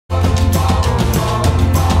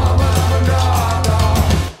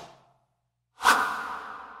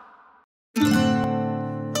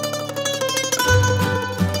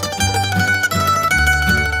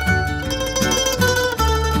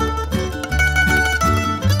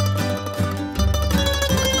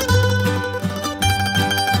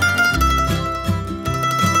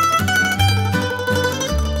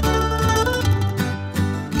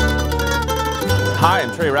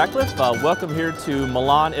Trey Ratcliff. Welcome here to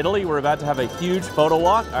Milan, Italy. We're about to have a huge photo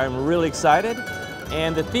walk. I'm really excited.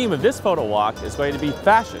 And the theme of this photo walk is going to be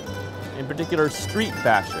fashion, in particular street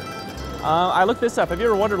fashion. I looked this up. Have you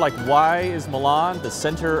ever wondered, like, why is Milan the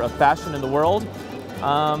center of fashion in the world?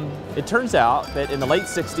 It turns out that in the late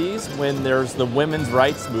 60s, when there's the women's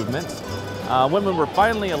rights movement, women were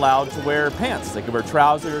finally allowed to wear pants. They could wear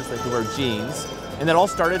trousers, they could wear jeans, and that all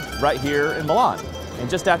started right here in Milan. And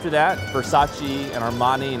just after that, Versace and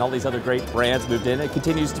Armani and all these other great brands moved in. It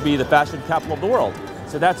continues to be the fashion capital of the world.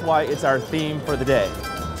 So that's why it's our theme for the day.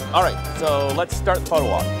 All right, so let's start the photo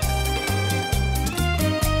walk.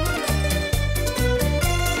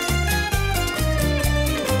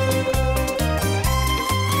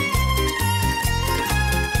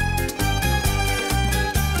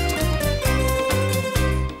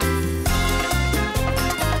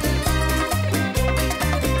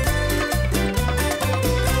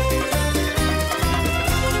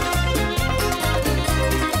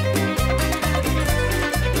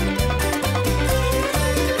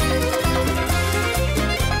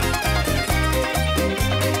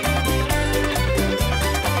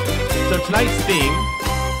 So tonight's theme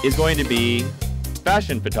is going to be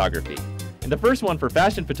fashion photography. And the first one for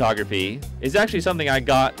fashion photography is actually something I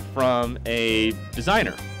got from a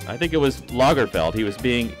designer. I think it was Lagerfeld. He was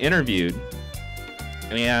being interviewed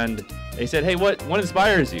and they said, hey, what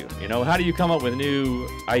inspires you? You know, how do you come up with new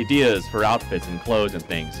ideas for outfits and clothes and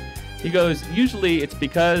things? He goes, usually it's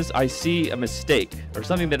because I see a mistake or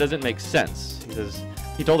something that doesn't make sense. He says,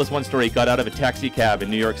 he told us one story. He got out of a taxi cab in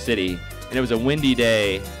New York City and it was a windy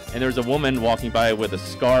day, and there was a woman walking by with a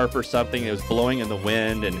scarf or something. It was blowing in the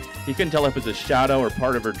wind, and he couldn't tell if it was a shadow or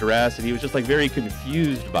part of her dress, and he was just like very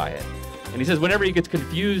confused by it. And he says whenever he gets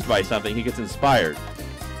confused by something, he gets inspired.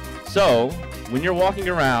 So when you're walking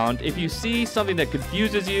around, if you see something that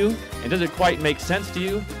confuses you and doesn't quite make sense to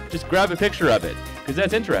you, just grab a picture of it, because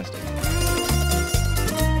that's interesting.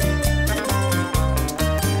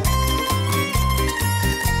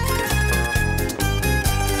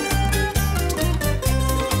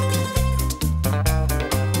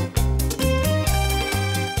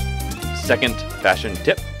 Second fashion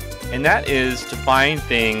tip, and that is to find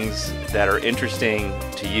things that are interesting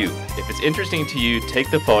to you. If it's interesting to you, take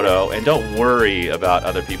the photo and don't worry about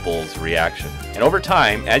other people's reaction. And over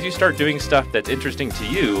time, as you start doing stuff that's interesting to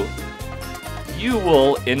you, you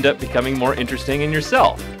will end up becoming more interesting in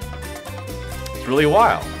yourself. It's really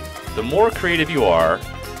wild. The more creative you are,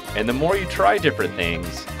 and the more you try different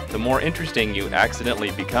things, the more interesting you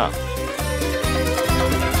accidentally become.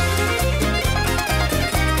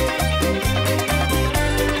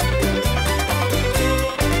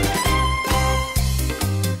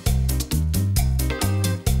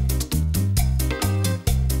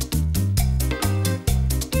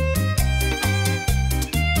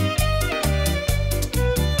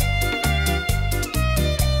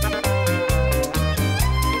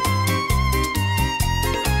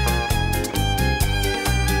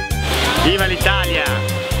 Viva l'Italia!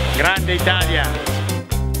 Grande Italia!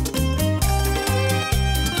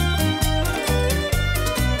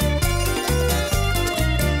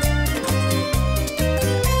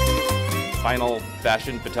 Final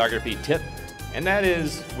fashion photography tip, and that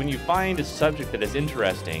is when you find a subject that is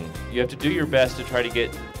interesting, you have to do your best to try to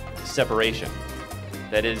get separation.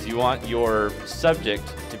 That is, you want your subject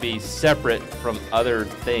to be separate from other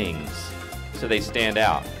things so they stand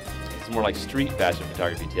out. It's more like street fashion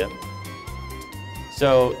photography tip.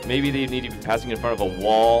 So maybe they need to be passing in front of a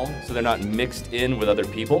wall so they're not mixed in with other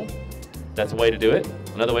people. That's a way to do it.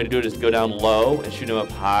 Another way to do it is to go down low and shoot them up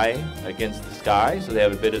high against the sky so they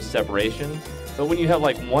have a bit of separation. But when you have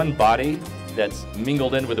like one body that's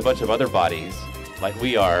mingled in with a bunch of other bodies, like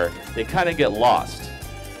we are, they kind of get lost.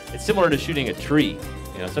 It's similar to shooting a tree.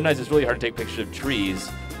 You know, sometimes it's really hard to take pictures of trees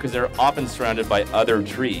because they're often surrounded by other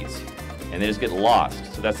trees and they just get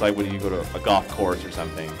lost. So that's like when you go to a golf course or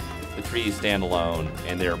something. The trees stand alone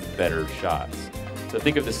and they're better shots. So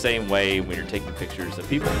think of the same way when you're taking pictures of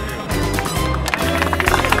people.